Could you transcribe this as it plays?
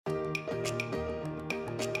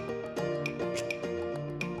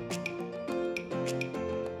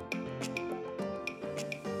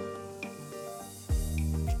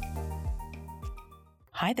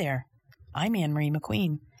Hi there, I'm Anne-Marie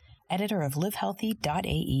McQueen, editor of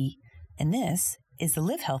livehealthy.ae, and this is the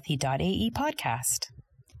livehealthy.ae podcast.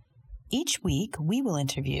 Each week, we will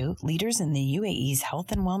interview leaders in the UAE's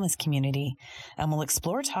health and wellness community, and we'll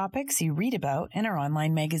explore topics you read about in our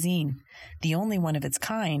online magazine, the only one of its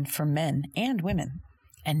kind for men and women.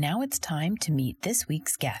 And now it's time to meet this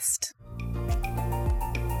week's guest.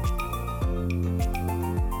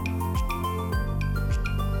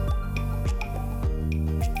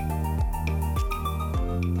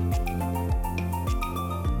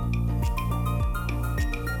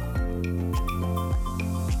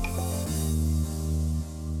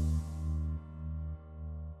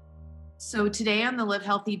 So today on the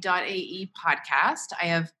livehealthy.ae podcast, I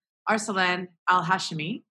have Arsalan Al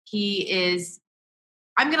Hashimi.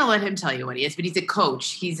 I'm going to let him tell you what he is, but he's a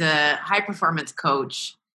coach. He's a high performance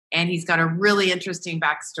coach, and he's got a really interesting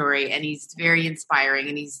backstory, and he's very inspiring,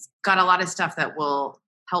 and he's got a lot of stuff that will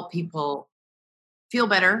help people feel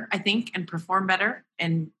better, I think, and perform better,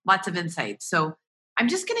 and lots of insights. So I'm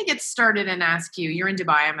just going to get started and ask you, you're in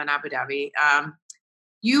Dubai, I'm in Abu Dhabi.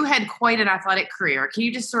 You had quite an athletic career. Can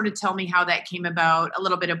you just sort of tell me how that came about, a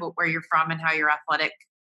little bit about where you're from and how your athletic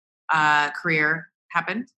career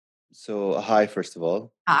happened? So, hi, first of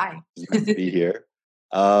all. Hi. It's nice to be here.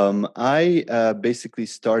 I basically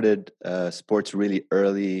started sports really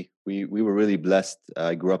early. We were really blessed.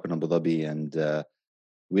 I grew up in Abu Dhabi, and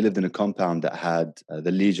we lived in a compound that had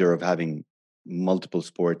the leisure of having multiple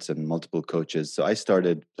sports and multiple coaches. So I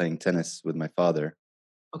started playing tennis with my father.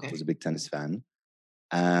 Okay. I was a big tennis fan.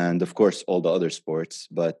 And of course, all the other sports,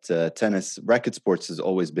 but tennis, racket sports has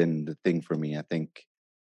always been the thing for me. I think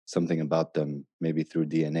something about them, maybe through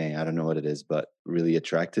DNA, I don't know what it is, but really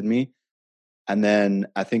attracted me. And then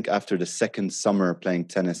I think after the second summer playing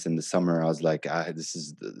tennis in the summer, I was like,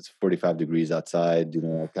 it's 45 degrees outside,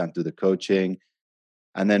 I can't do the coaching.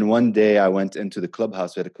 And then one day I went into the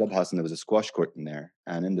clubhouse. We had a clubhouse and there was a squash court in there.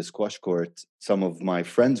 And in the squash court, some of my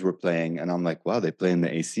friends were playing. And I'm like, wow, they play in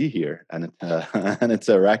the AC here. And it's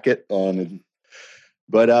a racket on.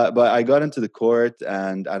 But I got into the court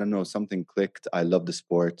and I don't know, something clicked. I love the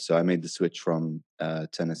sport. So I made the switch from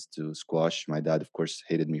tennis to squash. My dad, of course,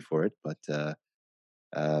 hated me for it. But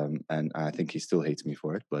and I think he still hates me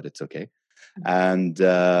for it, but it's okay. And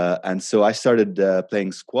so I started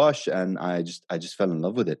playing squash, and I just fell in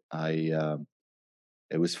love with it.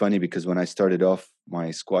 It was funny because when I started off my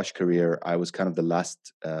squash career, I was kind of the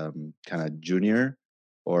last kind of junior,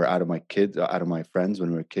 or out of my friends when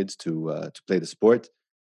we were kids to play the sport,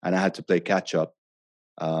 and I had to play catch up.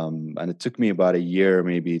 And it took me about a year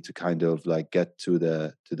maybe to kind of like get to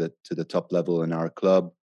the top level in our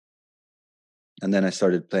club. And then I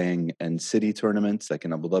started playing in city tournaments like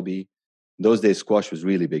in Abu Dhabi. Those days, squash was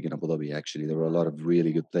really big in Abu Dhabi, actually. There were a lot of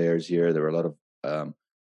really good players here. There were a lot of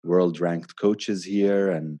world-ranked coaches here.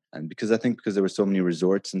 And because there were so many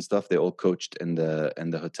resorts and stuff, they all coached in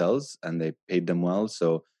the hotels and they paid them well.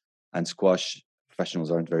 And squash professionals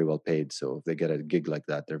aren't very well paid. So if they get a gig like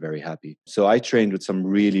that, they're very happy. So I trained with some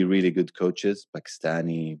really, really good coaches,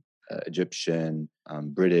 Pakistani, Egyptian,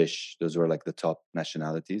 British. Those were like the top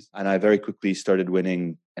nationalities. And I very quickly started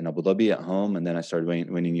winning in Abu Dhabi at home. And then I started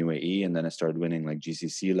winning UAE. And then I started winning like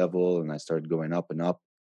GCC level. And I started going up and up.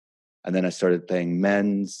 And then I started playing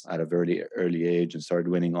men's at a very early age and started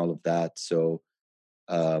winning all of that. So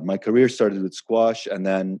my career started with squash and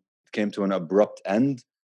then it came to an abrupt end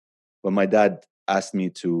when my dad asked me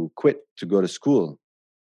to quit to go to school.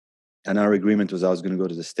 And our agreement was I was going to go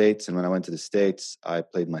to the States. And when I went to the States, I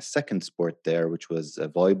played my second sport there, which was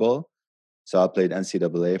volleyball. So I played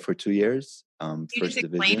NCAA for 2 years. You First just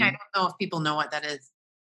explain? division. I don't know if people know what that is.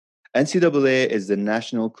 NCAA is the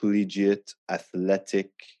National Collegiate Athletic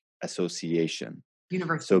Association.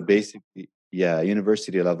 University. So basically, yeah,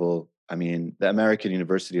 university level. I mean, the American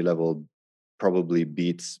university level probably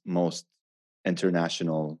beats most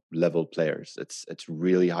international level players. It's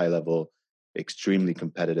really high level, extremely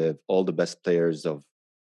competitive. All the best players of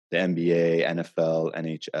the NBA, NFL,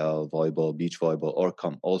 NHL, volleyball, beach volleyball,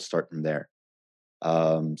 all start from there.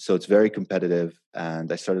 So it's very competitive,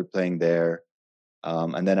 and I started playing there.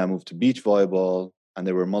 And then I moved to beach volleyball, and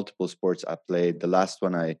there were multiple sports I played. The last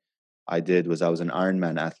one I did was I was an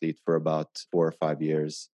Ironman athlete for about 4 or 5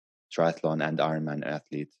 years, triathlon and Ironman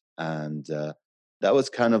athlete. And that was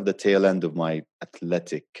kind of the tail end of my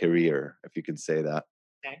athletic career, if you can say that.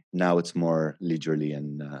 Okay. Now it's more leisurely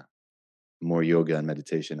and more yoga and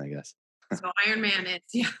meditation, I guess. So Ironman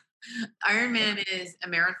is a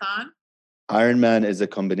marathon. Ironman is a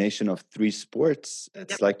combination of 3 sports.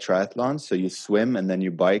 It's like triathlon. So you swim and then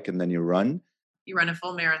you bike and then you run. You run a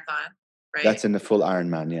full marathon. right? That's in the full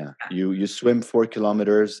Ironman, yeah. Yeah. You swim 4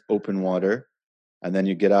 kilometers, open water, and then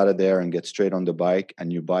you get out of there and get straight on the bike,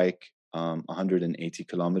 and you bike 180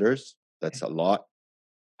 kilometers. That's a lot.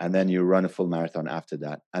 And then you run a full marathon after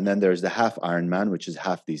that. And then there's the half Ironman, which is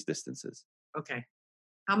half these distances. Okay.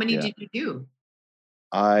 How many Yeah. did you do?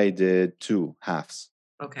 I did 2 halves.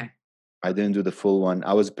 Okay. I didn't do the full one.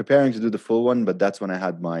 I was preparing to do the full one, but that's when I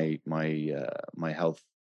had my health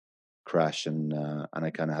crash, and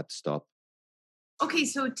I kind of had to stop. Okay,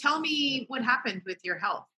 so tell me what happened with your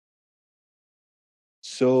health.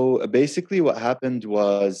 So basically, what happened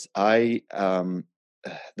was the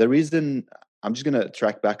reason I'm just gonna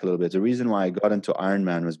track back a little bit. The reason why I got into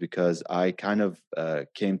Ironman was because I kind of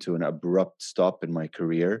came to an abrupt stop in my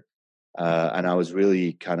career, and I was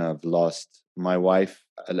really kind of lost. My wife,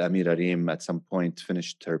 Al Amira Reem, at some point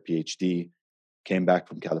finished her PhD, came back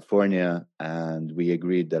from California, and we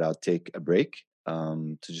agreed that I'll take a break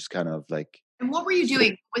to just kind of like. And what were you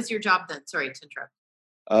doing? What was your job then? Sorry to interrupt.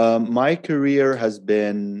 My career has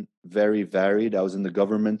been very varied. I was in the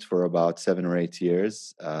government for about 7 or 8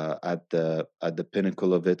 years. At the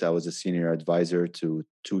pinnacle of it, I was a senior advisor to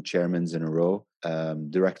 2 chairmen in a row,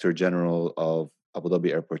 director general of Abu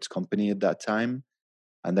Dhabi Airports Company at that time.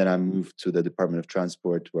 And then I moved to the Department of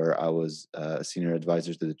Transport, where I was a senior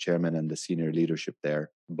advisor to the chairman and the senior leadership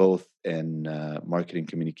there, both in marketing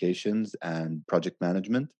communications and project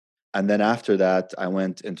management. And then after that, I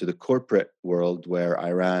went into the corporate world, where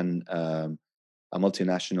I ran a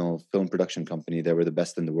multinational film production company. They were the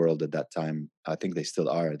best in the world at that time. I think they still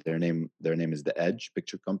are. Their name is The Edge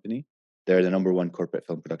Picture Company. They're the number one corporate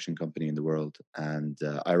film production company in the world, and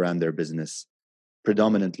I ran their business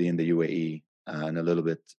predominantly in the UAE, and a little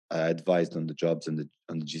bit advised on the jobs on the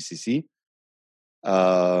GCC.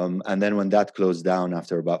 And then when that closed down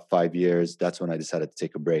after about 5 years, that's when I decided to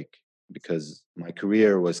take a break, because my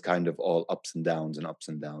career was kind of all ups and downs and ups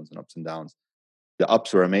and downs and ups and downs. The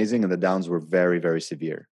ups were amazing and the downs were very, very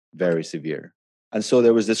severe, very severe. And so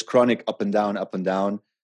there was this chronic up and down, up and down.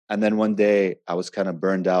 And then one day I was kind of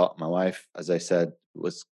burned out. My wife, as I said,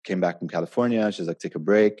 came back from California. She's like, take a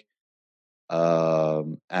break.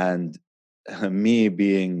 And me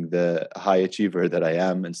being the high achiever that I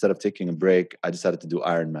am, instead of taking a break, I decided to do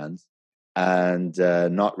Ironmans, and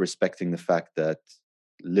not respecting the fact that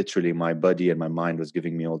literally my body and my mind was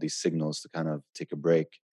giving me all these signals to kind of take a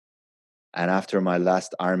break. And after my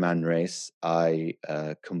last Ironman race, I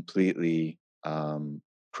completely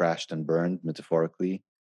crashed and burned, metaphorically.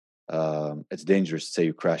 It's dangerous to say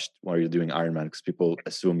you crashed while you're doing Ironman, because people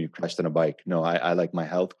assume you crashed on a bike. No, I like my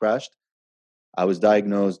health crashed. I was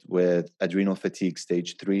diagnosed with adrenal fatigue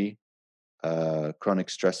stage 3, chronic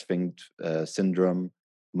stress syndrome,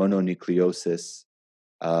 mononucleosis,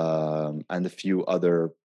 and a few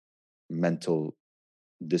other mental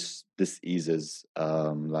diseases,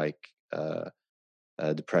 like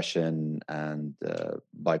depression and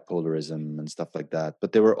bipolarism and stuff like that.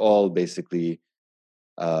 But they were all basically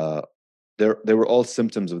uh, they were all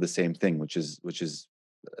symptoms of the same thing, which is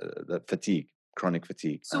the fatigue, chronic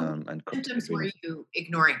fatigue, So and symptoms were adrenal. you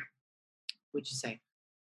ignoring, would you say?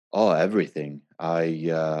 Oh, everything.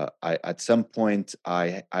 I at some point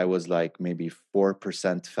I was like maybe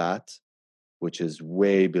 4% fat, which is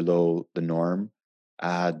way below the norm.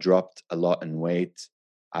 I had dropped a lot in weight.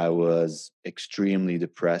 I was extremely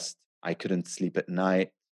depressed. I couldn't sleep at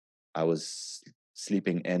night. I was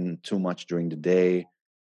sleeping in too much during the day.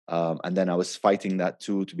 And then I was fighting that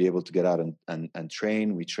too, to be able to get out and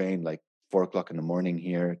train. We trained like 4 o'clock in the morning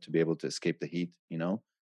here to be able to escape the heat,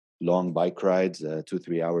 long bike rides,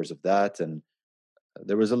 2-3 hours of that. And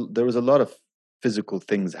there was a lot of physical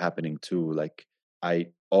things happening too. Like, I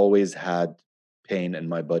always had pain in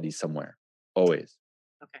my body somewhere, always.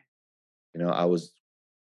 Okay. I was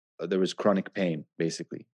there was chronic pain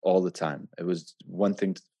basically all the time. It was one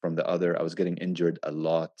thing from the other. I was getting injured a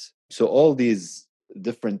lot. So all these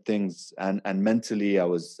different things, and mentally I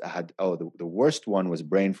had, the worst one was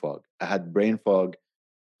brain fog. I had brain fog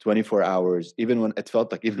 24 hours, even when it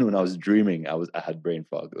felt like, even when I was dreaming, I had brain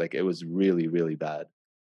fog. Like, it was really, really bad.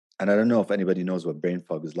 And I don't know if anybody knows what brain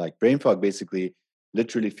fog is like. Brain fog basically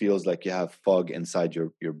literally feels like you have fog inside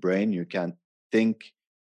your brain. You can't think.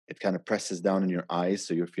 It kind of presses down in your eyes,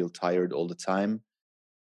 so you feel tired all the time.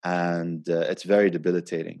 And it's very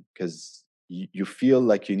debilitating, because you feel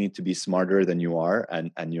like you need to be smarter than you are,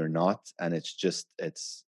 and you're not. And it's just, it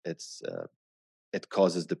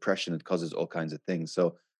causes depression. It causes all kinds of things.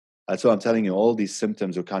 So that's what I'm telling you. All these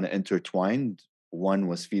symptoms are kind of intertwined. One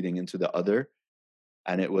was feeding into the other.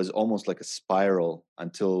 And it was almost like a spiral,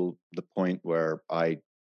 until the point where I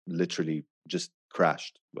literally just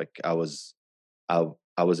crashed. Like, I was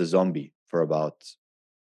a zombie for about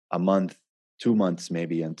a month, 2 months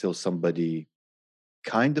maybe, until somebody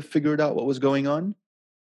kind of figured out what was going on.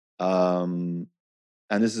 Um,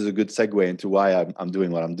 and this is a good segue into why I'm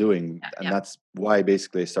doing what I'm doing. And that's why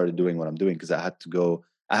basically I started doing what I'm doing, because I had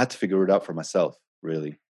to figure it out for myself,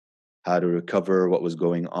 really. How to recover, what was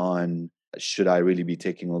going on. Should I really be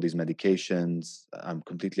taking all these medications? I'm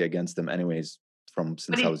completely against them anyways,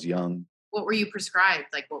 since I was young. What were you prescribed?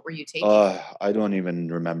 Like, what were you taking? I don't even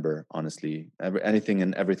remember, honestly. Anything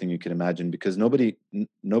and everything you can imagine, because nobody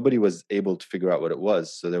was able to figure out what it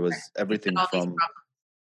was. So there was everything from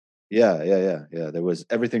yeah. There was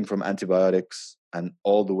everything from antibiotics and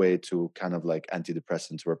all the way to kind of like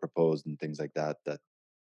antidepressants were proposed and things like that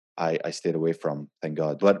I stayed away from, thank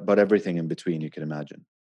God. But everything in between you can imagine.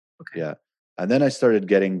 Okay. Yeah. And then I started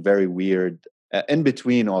getting very weird in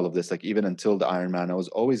between all of this, like even until the Ironman, I was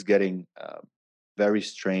always getting very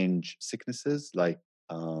strange sicknesses, like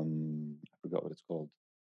I forgot what it's called.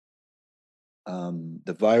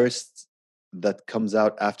 The virus that comes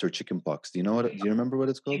out after chickenpox. Do you remember what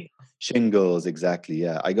it's called? Shingles, exactly.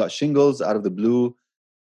 Yeah. I got shingles out of the blue.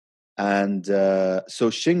 And so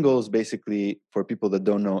shingles, basically, for people that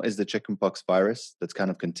don't know, is the chickenpox virus that's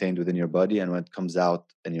kind of contained within your body. And when it comes out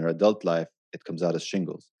in your adult life, it comes out as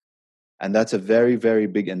shingles. And that's a very, very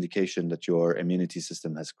big indication that your immunity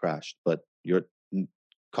system has crashed. But your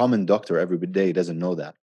common doctor every day doesn't know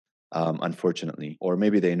that, unfortunately. Or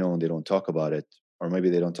maybe they know and they don't talk about it. Or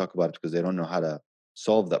maybe they don't talk about it because they don't know how to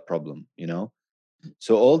solve that problem,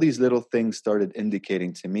 So all these little things started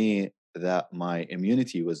indicating to me that my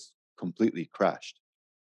immunity was completely crashed.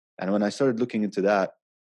 And when I started looking into that,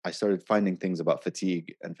 I started finding things about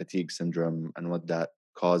fatigue and fatigue syndrome and what that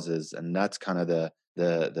causes. And that's kind of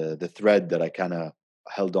the thread that I kind of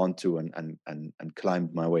held on to and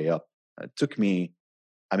climbed my way up. It took me,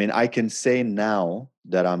 I mean, I can say now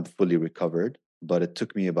that I'm fully recovered, but it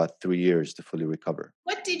took me about 3 years to fully recover.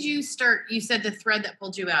 What did you start? You said the thread that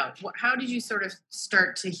pulled you out. How did you sort of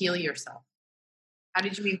start to heal yourself? How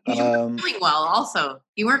did you mean? Because you weren't feeling well. Also,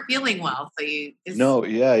 you weren't feeling well, so you. No,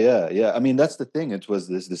 yeah. I mean, that's the thing. It was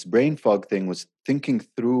this brain fog thing. Was thinking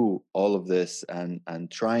through all of this and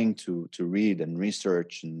trying to read and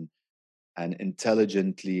research and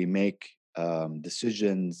intelligently make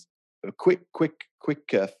decisions. A quick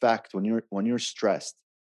fact: when you're stressed,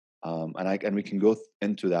 and we can go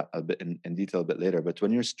into that a bit in detail a bit later. But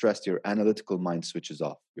when you're stressed, your analytical mind switches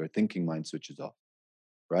off. Your thinking mind switches off.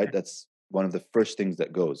 Right. Okay. That's one of the first things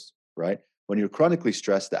that goes. Right. When you're chronically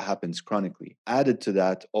stressed, that happens chronically. Added to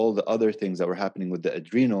that, all the other things that were happening with the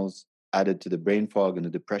adrenals, added to the brain fog and the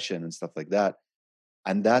depression and stuff like that.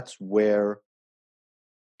 And that's where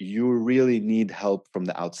you really need help from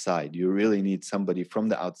the outside. You really need somebody from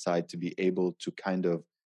the outside to be able to kind of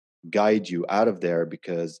guide you out of there,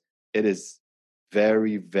 because it is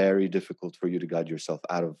very, very difficult for you to guide yourself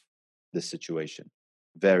out of this situation.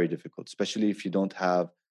 Very difficult, especially if you don't have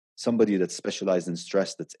somebody that's specialized in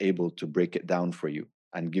stress that's able to break it down for you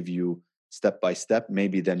and give you step by step.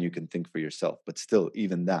 Maybe then you can think for yourself. But still,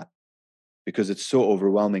 even that, because it's so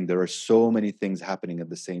overwhelming, there are so many things happening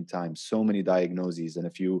at the same time, so many diagnoses. And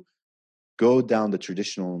if you go down the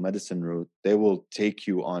traditional medicine route, they will take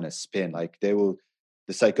you on a spin. Like the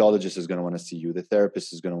psychologist is going to want to see you, the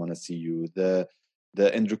therapist is going to want to see you, the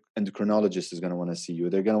endocrinologist is going to want to see you.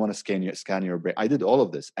 They're going to want to scan your brain. I did all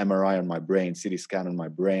of this: MRI on my brain, CT scan on my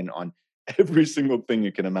brain, on every single thing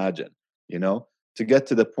you can imagine. To get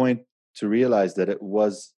to the point to realize that it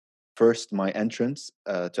was first my entrance.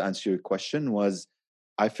 To answer your question, was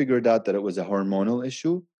I figured out that it was a hormonal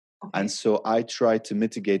issue. Okay. And so I tried to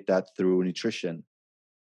mitigate that through nutrition.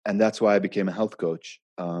 And that's why I became a health coach.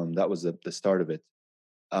 That was the start of it.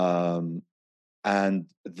 And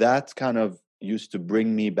that kind of used to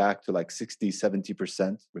bring me back to like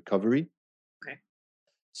 60-70% recovery. Okay.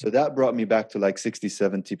 So that brought me back to like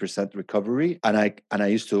 60-70% recovery. And I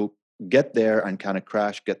used to get there and kind of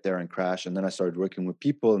crash, get there and crash. And then I started working with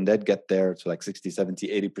people and they'd get there to like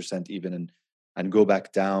 60-70-80% even and go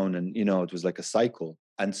back down. And, it was like a cycle.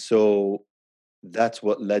 And so that's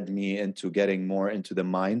what led me into getting more into the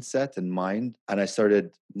mindset and mind. And I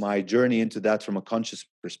started my journey into that from a conscious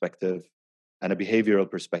perspective and a behavioral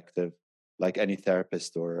perspective, like any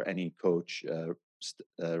therapist or any coach,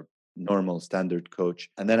 normal standard coach.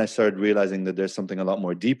 And then I started realizing that there's something a lot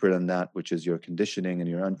more deeper than that, which is your conditioning and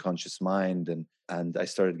your unconscious mind. And I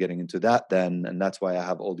started getting into that then. And that's why I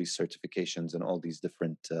have all these certifications and all these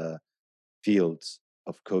different fields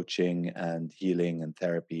of coaching and healing and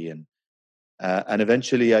therapy. And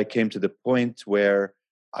eventually I came to the point where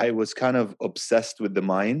I was kind of obsessed with the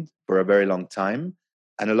mind for a very long time.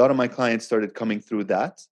 And a lot of my clients started coming through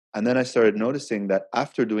that. And then I started noticing that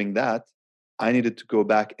after doing that, I needed to go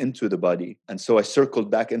back into the body. And so I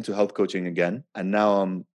circled back into health coaching again. And now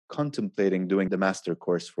I'm contemplating doing the master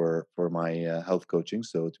course for my health coaching.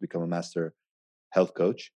 So to become a master health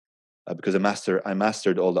coach, because I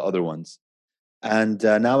mastered all the other ones. And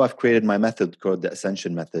now I've created my method called the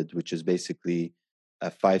Ascension Method, which is basically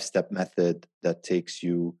a 5-step method that takes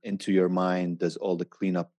you into your mind, does all the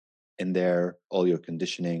cleanup in there, all your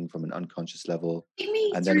conditioning from an unconscious level. Take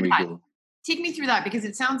me And through then we that. go. Take me through that, because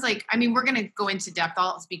it sounds like, I mean, we're going to go into depth.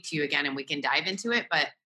 I'll speak to you again and we can dive into it. But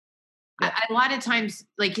Yeah. a lot of times,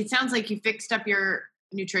 like, it sounds like you fixed up your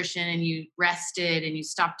nutrition and you rested and you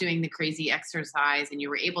stopped doing the crazy exercise and you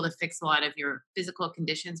were able to fix a lot of your physical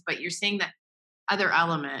conditions. But you're saying that other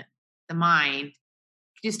element, the mind,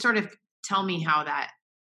 could you sort of tell me how that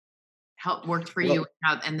helped worked for you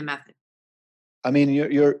and the method? I mean,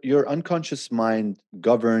 your unconscious mind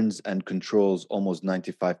governs and controls almost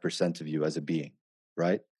 95% of you as a being,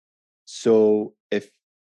 right? So if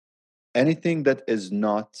anything that is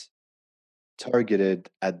not targeted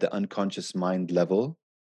at the unconscious mind level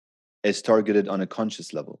is targeted on a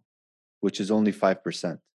conscious level, which is only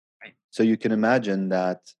 5%. Right. So you can imagine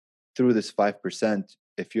that through this 5%,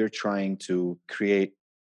 if you're trying to create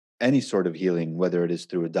any sort of healing, whether it is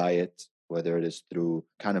through a diet, whether it is through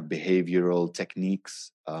kind of behavioral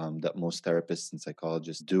techniques that most therapists and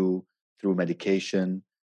psychologists do, through medication,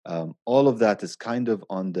 all of that is kind of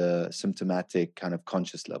on the symptomatic kind of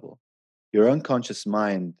conscious level. Your unconscious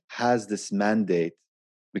mind has this mandate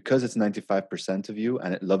because it's 95% of you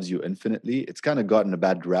and it loves you infinitely. It's kind of gotten a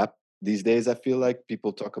bad rap these days. I feel like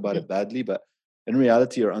people talk about it badly, but in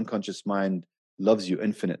reality, your unconscious mind loves you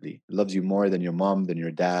infinitely. It loves you more than your mom, than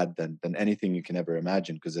your dad, than anything you can ever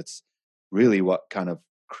imagine, because it's really what kind of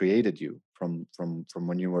created you from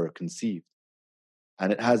when you were conceived.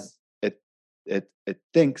 And it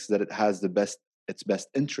thinks that it has its best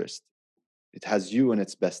interest. It has you in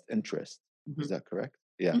its best interest. Mm-hmm. Is that correct?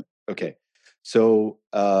 Yeah. Okay. So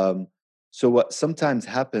so what sometimes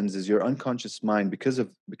happens is your unconscious mind, because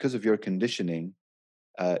of your conditioning,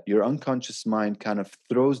 your unconscious mind kind of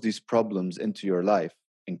throws these problems into your life,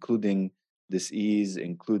 including dis-ease,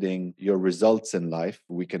 including your results in life.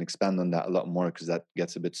 We can expand on that a lot more because that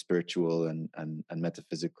gets a bit spiritual and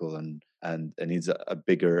metaphysical and needs a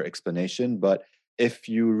bigger explanation. But if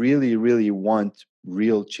you really, really want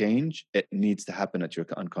real change, it needs to happen at your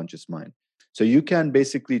unconscious mind. So you can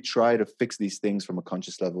basically try to fix these things from a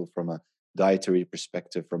conscious level, from a dietary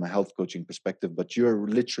perspective, from a health coaching perspective, but you're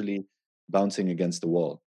literally bouncing against the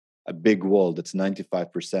wall, a big wall that's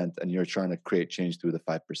 95%, and you're trying to create change through the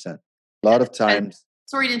 5%. A lot of times.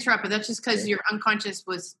 Sorry to interrupt, but that's just because your unconscious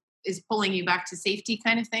is pulling you back to safety,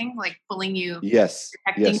 kind of thing, like pulling you. Yes,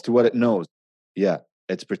 to what it knows. Yeah,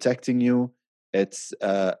 it's protecting you. It's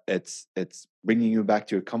bringing you back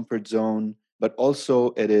to your comfort zone, but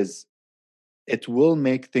also it will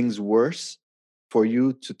make things worse for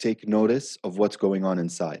you to take notice of what's going on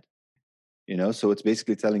inside. So it's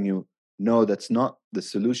basically telling you, no, that's not the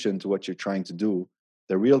solution to what you're trying to do.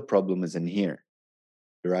 The real problem is in here,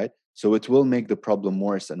 right? So it will make the problem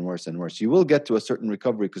worse and worse and worse. You will get to a certain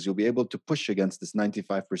recovery because you'll be able to push against this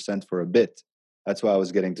 95% for a bit. That's why I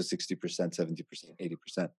was getting to 60%, 70%,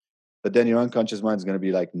 80%. But then your unconscious mind is going to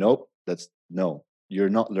be like, nope, no, you're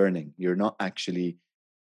not learning. You're not actually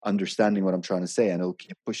understanding what I'm trying to say. And it'll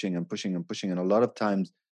keep pushing and pushing and pushing. And a lot of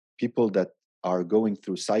times people that are going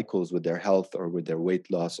through cycles with their health or with their weight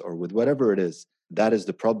loss or with whatever it is, that is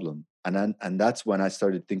the problem. And that's when I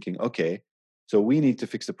started thinking, okay, so we need to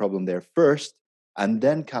fix the problem there first, and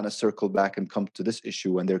then kind of circle back and come to this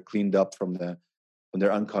issue when they're cleaned up from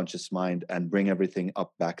their unconscious mind and bring everything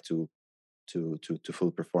up back to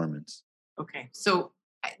full performance. Okay, so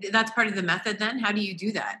that's part of the method. Then, how do you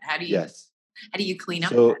do that? How do you clean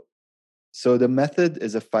up? So the method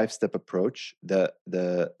is a 5-step approach.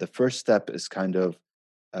 The first step is kind of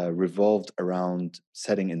revolved around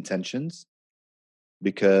setting intentions,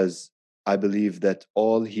 because I believe that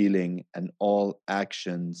all healing and all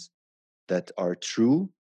actions that are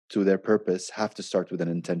true to their purpose have to start with an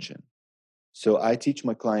intention. So I teach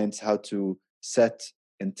my clients how to set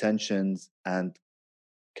intentions, and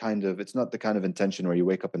kind of, it's not the kind of intention where you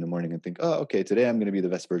wake up in the morning and think, oh, okay, today I'm going to be the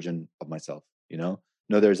best version of myself, No,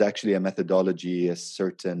 there's actually a methodology, a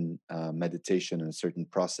certain meditation, and a certain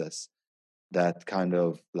process that kind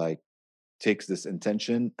of like takes this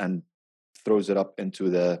intention and throws it up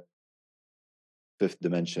into the 5th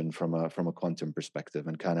dimension from a quantum perspective,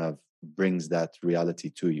 and kind of brings that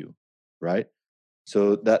reality to you, right?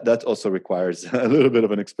 So that also requires a little bit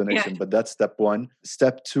of an explanation, but that's step 1.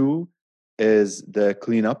 Step 2 is the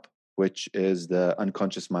cleanup. which is the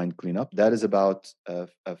unconscious mind cleanup. That is about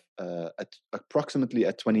approximately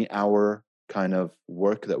a 20-hour kind of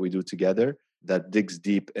work that we do together that digs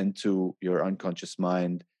deep into your unconscious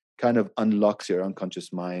mind, kind of unlocks your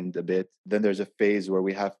unconscious mind a bit. Then there's a phase where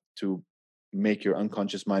we have to make your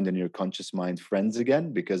unconscious mind and your conscious mind friends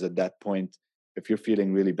again, because at that point, if you're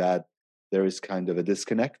feeling really bad, there is kind of a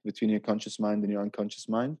disconnect between your conscious mind and your unconscious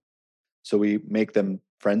mind. So we make them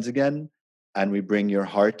friends again, and we bring your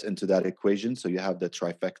heart into that equation. So you have the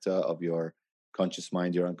trifecta of your conscious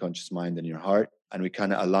mind, your unconscious mind, and your heart. And we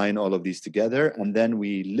kind of align all of these together. And then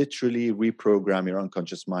we literally reprogram your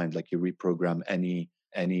unconscious mind, like you reprogram any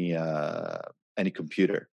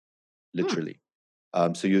computer, literally.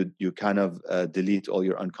 So you kind of delete all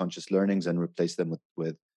your unconscious learnings and replace them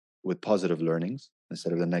with positive learnings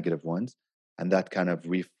instead of the negative ones, and that kind of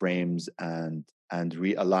reframes and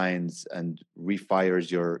realigns and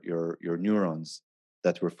refires your neurons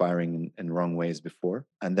that were firing in wrong ways before.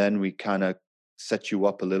 And then we kind of set you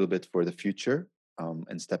up a little bit for the future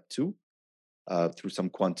in step 2 through some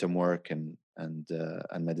quantum work and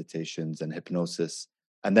meditations and hypnosis.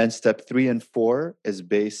 And then step 3 and 4 is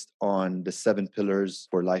based on the 7 pillars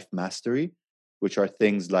for life mastery, which are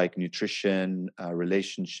things like nutrition,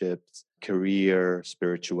 relationships, career,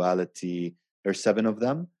 spirituality. There's 7 of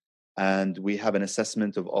them. And we have an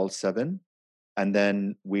assessment of all 7. And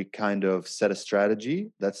then we kind of set a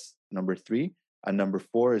strategy. That's number 3. And number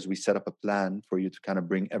 4 is we set up a plan for you to kind of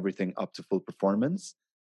bring everything up to full performance.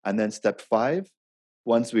 And then step 5,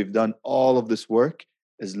 once we've done all of this work,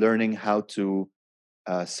 is learning how to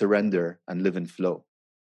surrender and live in flow.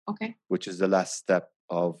 Okay. Which is the last step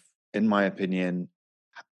of, in my opinion,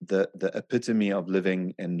 the epitome of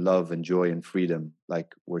living in love and joy and freedom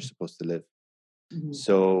like we're supposed to live. Mm-hmm.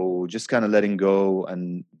 So just kind of letting go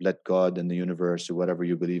and let God and the universe or whatever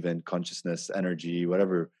you believe in, consciousness, energy,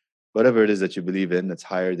 whatever it is that you believe in that's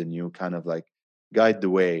higher than you, kind of like guide the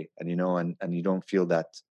way. And and you don't feel that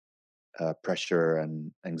pressure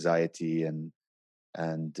and anxiety and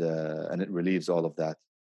it relieves all of that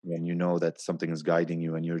when you know that something is guiding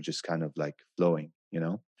you and you're just kind of like flowing.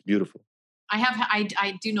 It's beautiful.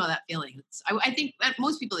 I do know that feeling. I think that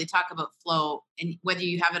most people, they talk about flow, and whether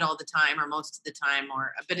you have it all the time or most of the time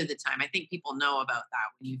or a bit of the time, I think people know about that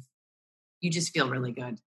when you just feel really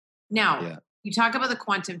good. Now, You talk about the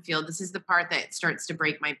quantum field. This is the part that starts to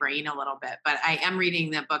break my brain a little bit, but I am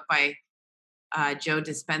reading the book by Joe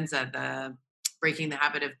Dispenza, the Breaking the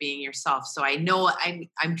Habit of Being Yourself. So I know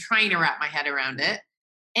I'm trying to wrap my head around it.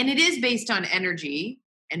 And it is based on energy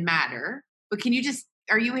and matter, but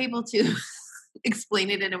are you able to explain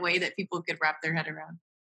it in a way that people could wrap their head around?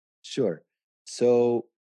 Sure. So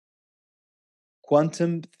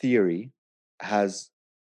quantum theory has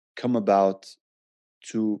come about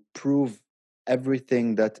to prove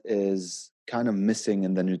everything that is kind of missing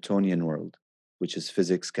in the Newtonian world, which is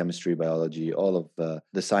physics, chemistry, biology, all of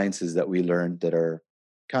the sciences that we learned that are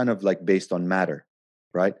kind of like based on matter,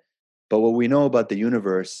 right? But what we know about the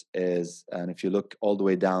universe is, and if you look all the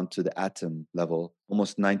way down to the atom level,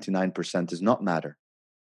 almost 99% is not matter.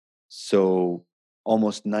 So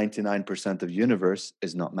almost 99% of universe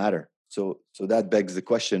is not matter. So that begs the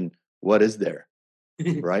question, what is there,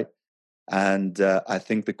 right? And I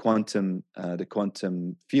think the quantum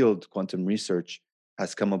field, quantum research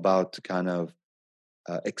has come about to kind of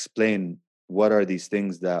explain what are these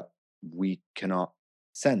things that we cannot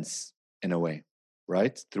sense in a way,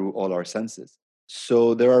 right? Through all our senses.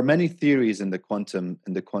 So there are many theories in the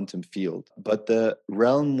quantum field, but the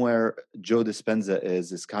realm where Joe Dispenza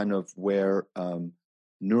is kind of where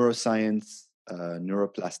neuroscience,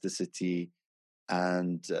 neuroplasticity,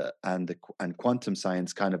 and quantum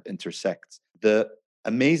science kind of intersect. The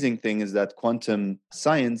amazing thing is that quantum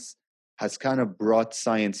science has kind of brought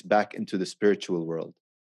science back into the spiritual world,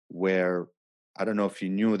 where, I don't know if you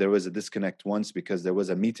knew, there was a disconnect once because there was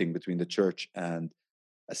a meeting between the church and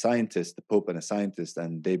a scientist, the Pope and a scientist,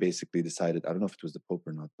 and they basically decided, I don't know if it was the Pope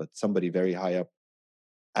or not, but somebody very high up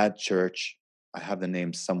at church, I have the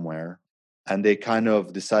name somewhere, and they kind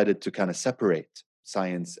of decided to kind of separate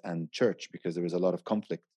science and church because there was a lot of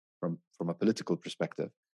conflict from a political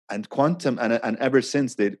perspective. And quantum, and ever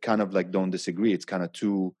since, they kind of like don't disagree. It's kind of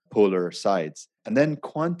two polar sides. And then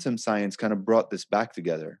quantum science kind of brought this back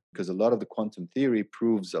together because a lot of the quantum theory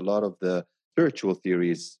proves a lot of the spiritual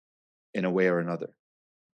theories in a way or another.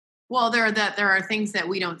 Well, there are things that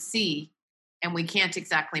we don't see and we can't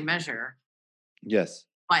exactly measure. Yes.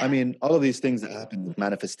 I mean, all of these things that happen with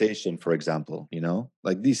manifestation, for example,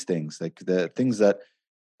 like these things, like the things that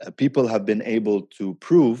people have been able to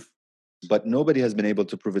prove, but nobody has been able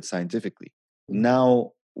to prove it scientifically.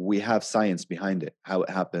 Now, we have science behind it, how it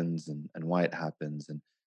happens and why it happens. And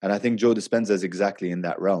I think Joe Dispenza is exactly in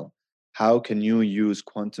that realm. How can you use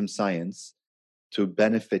quantum science to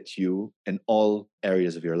benefit you in all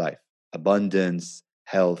areas of your life? Abundance,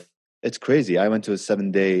 health. It's crazy. I went to a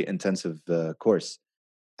 7-day intensive course,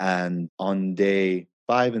 and on day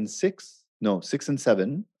 5 and 6, no, 6 and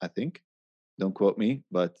 7, I think. Don't quote me,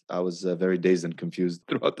 but I was very dazed and confused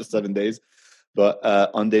throughout the 7 days. But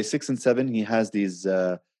on day 6 and 7, he has these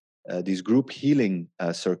group healing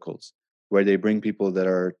circles where they bring people that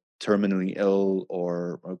are terminally ill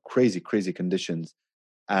or crazy, crazy conditions.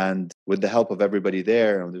 And with the help of everybody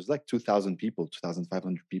there, there's like 2,000 people,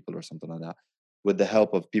 2,500 people or something like that. With the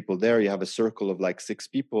help of people there, you have a circle of like 6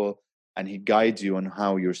 people, and he guides you on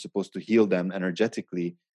how you're supposed to heal them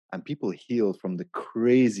energetically. And people heal from the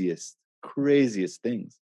craziest, craziest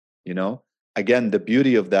things, you know? Again, the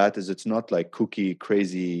beauty of that is it's not like kooky,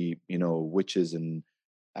 crazy, witches and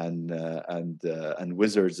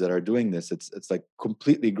wizards that are doing this. It's like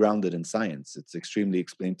completely grounded in science. It's extremely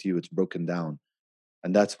explained to you. It's broken down,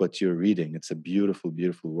 and that's what you're reading. It's a beautiful,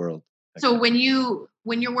 beautiful world. So when you're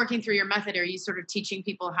working through your method, are you sort of teaching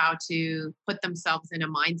people how to put themselves in a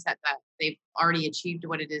mindset that they've already achieved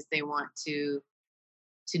what it is they want to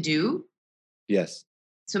do? Yes.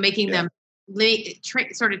 So making them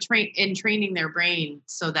training their brain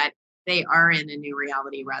so that they are in a new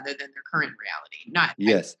reality rather than their current reality.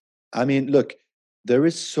 Yes. I mean, look, there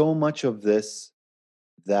is so much of this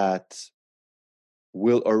that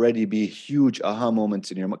will already be huge aha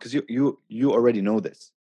moments in your mind, because you already know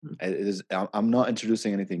this. It is. I'm not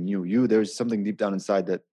introducing anything new. There's something deep down inside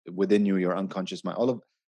that within you, your unconscious mind.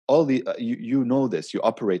 All the you know this. You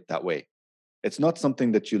operate that way. It's not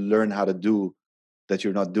something that you learn how to do that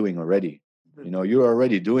you're not doing already. You're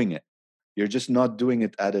already doing it. You're just not doing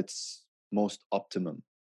it at its most optimum.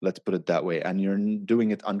 Let's put it that way. And you're doing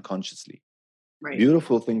it unconsciously. Right.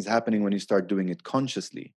 Beautiful things happening when you start doing it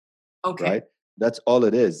consciously. Okay. Right? That's all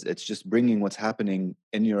it is. It's just bringing what's happening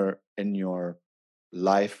in your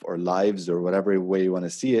life or lives or whatever way you want to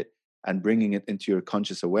see it, and bringing it into your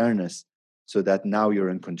conscious awareness, so that now you're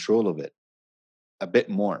in control of it a bit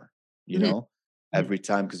more, every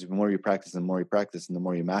time. Because the more you practice, and the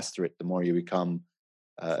more you master it, the more you become.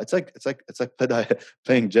 It's like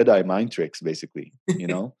playing Jedi mind tricks, basically.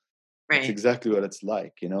 Right. It's exactly what it's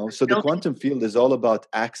like. So the quantum field is all about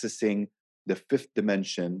accessing the fifth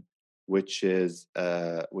dimension, which is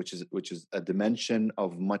a dimension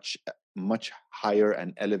of much higher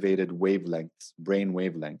and elevated wavelengths, brain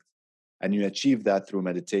wavelengths, and you achieve that through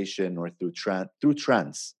meditation or through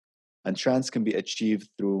trance. And trance can be achieved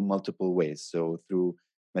through multiple ways. So through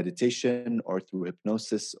meditation or through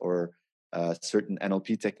hypnosis or certain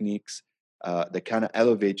NLP techniques that kind of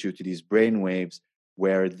elevate you to these brain waves,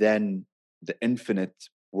 where then the infinite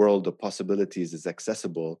world of possibilities is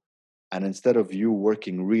accessible. And instead of you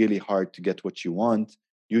working really hard to get what you want,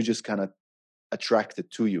 you just kind of attract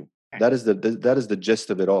it to you. That is the gist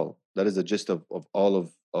of it all. That is the gist of all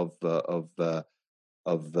of Joe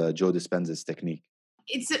Dispenza's technique.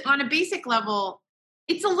 It's on a basic level.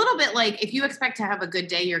 It's a little bit like, if you expect to have a good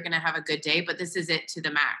day, you're going to have a good day, but this is it to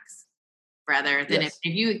the max. Rather than if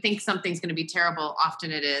you think something's going to be terrible,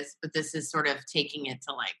 often it is, but this is sort of taking it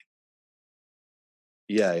to like.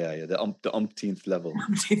 Yeah. The umpteenth level.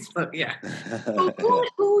 Yeah.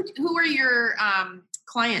 Who are your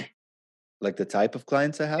clients? Like the type of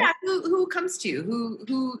clients I have? Yeah, who comes to you?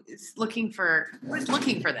 Who is looking for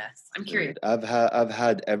this? I'm curious. I've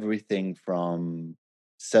had everything from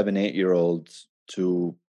 7-8-year-olds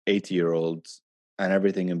to 80-year-olds, and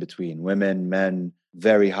everything in between. Women, men,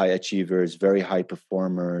 very high achievers, very high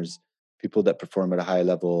performers, people that perform at a high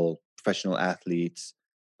level, professional athletes,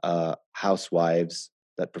 housewives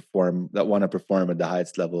that want to perform at the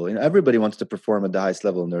highest level. Everybody wants to perform at the highest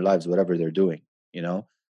level in their lives, whatever they're doing,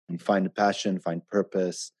 and find passion, find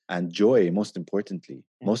purpose, and joy, most importantly.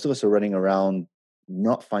 Most of us are running around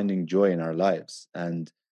not finding joy in our lives,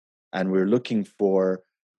 and we're looking for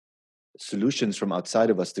solutions from outside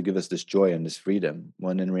of us to give us this joy and this freedom,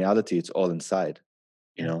 when in reality it's all inside.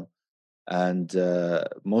 And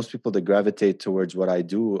most people that gravitate towards what I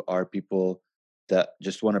do are people that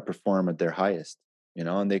just want to perform at their highest,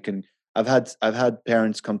 and they can. I've had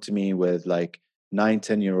parents come to me with like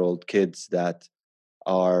 9-10-year-old kids that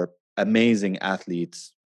are amazing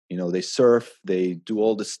athletes. They surf, they do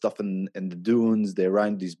all this stuff in the dunes, they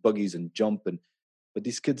ride these buggies and jump, but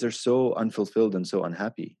these kids are so unfulfilled and so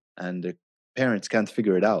unhappy, and their parents can't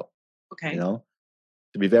figure it out. Okay.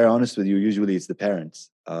 To be very honest with you, usually it's the parents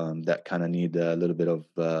that kind of need a little bit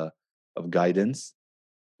of guidance.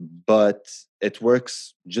 But it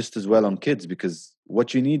works just as well on kids, because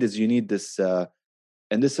what you need is this,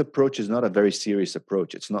 and this approach is not a very serious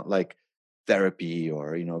approach. It's not like therapy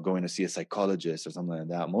or, going to see a psychologist or something like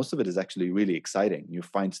that. Most of it is actually really exciting. You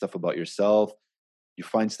find stuff about yourself. You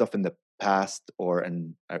find stuff in the past or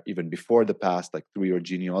even before the past, like through your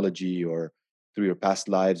genealogy or through your past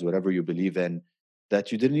lives, whatever you believe in,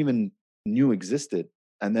 that you didn't even knew existed.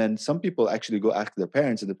 And then some people actually go ask their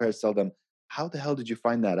parents, and the parents tell them, how the hell did you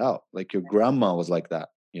find that out? Like your grandma was like that,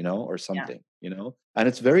 or something, and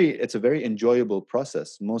it's a very enjoyable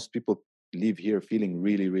process. Most people leave here feeling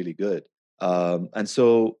really, really good. And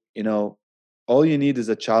so, all you need is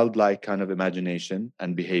a childlike kind of imagination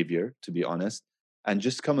and behavior, to be honest, and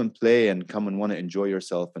just come and play and come and want to enjoy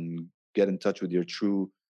yourself and get in touch with your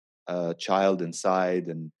true child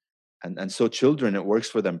inside. And so children, it works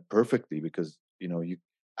for them perfectly, because, you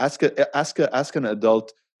ask an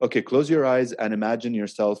adult, okay, close your eyes and imagine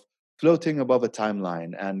yourself floating above a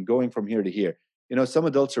timeline and going from here to here. Some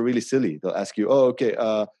adults are really silly. They'll ask you, oh, okay,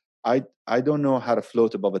 I don't know how to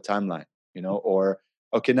float above a timeline, or,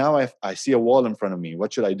 okay, now I see a wall in front of me.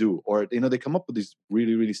 What should I do? Or, they come up with these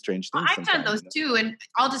really, really strange things. I've done those too. And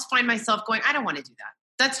I'll just find myself going, I don't want to do that.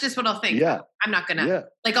 That's just what I'll think. Yeah. I'm not going to,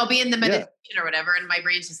 like, I'll be in the meditation or whatever. And my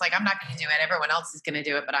brain's just like, I'm not going to do it. Everyone else is going to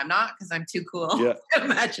do it, but I'm not, because I'm too cool. Yeah.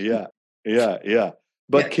 Imagine. Yeah.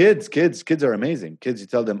 But kids are amazing. Kids, you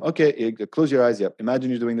tell them, okay, close your eyes. Yep.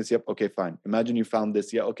 Imagine you're doing this. Yep. Okay, fine. Imagine you found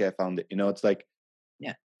this. Yeah. Okay, I found it. It's like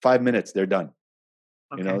 5 minutes, they're done.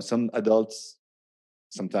 Okay. Some adults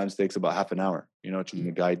sometimes takes about half an hour, trying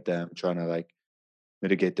to guide them, trying to like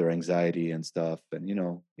mitigate their anxiety and stuff. And,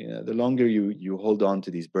 the longer you hold on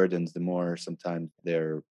to these burdens, the more sometimes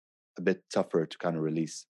they're a bit tougher to kind of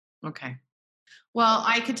release. Okay. Well,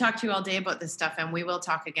 I could talk to you all day about this stuff, and we will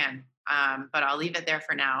talk again. But I'll leave it there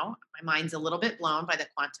for now. My mind's a little bit blown by the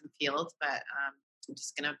quantum field, but I'm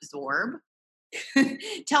just going to absorb.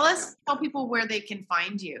 Tell people where they can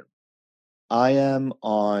find you. I am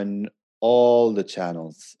on all the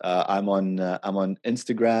channels. I'm on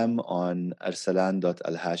Instagram on Arsalan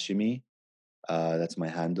Al Hashimi. That's my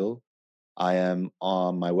handle. I am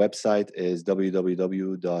on my website is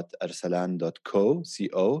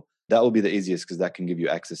www.arsalan.co. That will be the easiest, because that can give you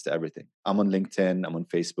access to everything. I'm on LinkedIn. I'm on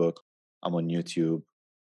Facebook. I'm on YouTube.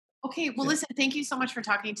 Okay. Well, listen, thank you so much for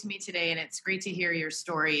talking to me today. And it's great to hear your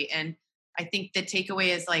story. And I think the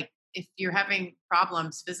takeaway is, like, if you're having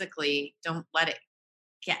problems physically, don't let it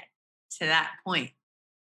get to that point.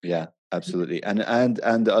 Yeah, absolutely. And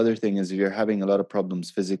the other thing is, if you're having a lot of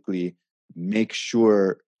problems physically, make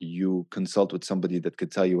sure you consult with somebody that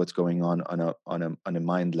could tell you what's going on a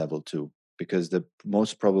mind level too, because the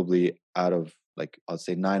most probably out of, like, I'll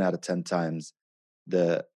say 9 out of 10 times,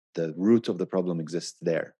 the root of the problem exists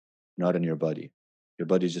there, not in your body. Your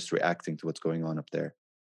body's just reacting to what's going on up there.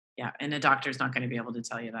 Yeah, and a doctor's not going to be able to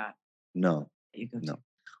tell you that. No. No.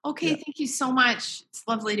 Okay, thank you so much. It's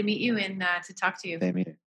lovely to meet you and to talk to you. Same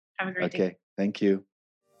here. Have a great day. Okay, thank you.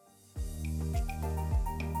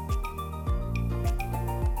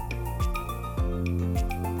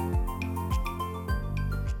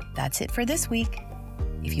 That's it for this week.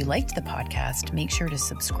 If you liked the podcast, make sure to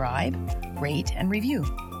subscribe, rate, and review.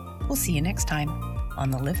 We'll see you next time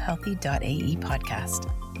on the livehealthy.ae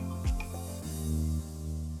podcast.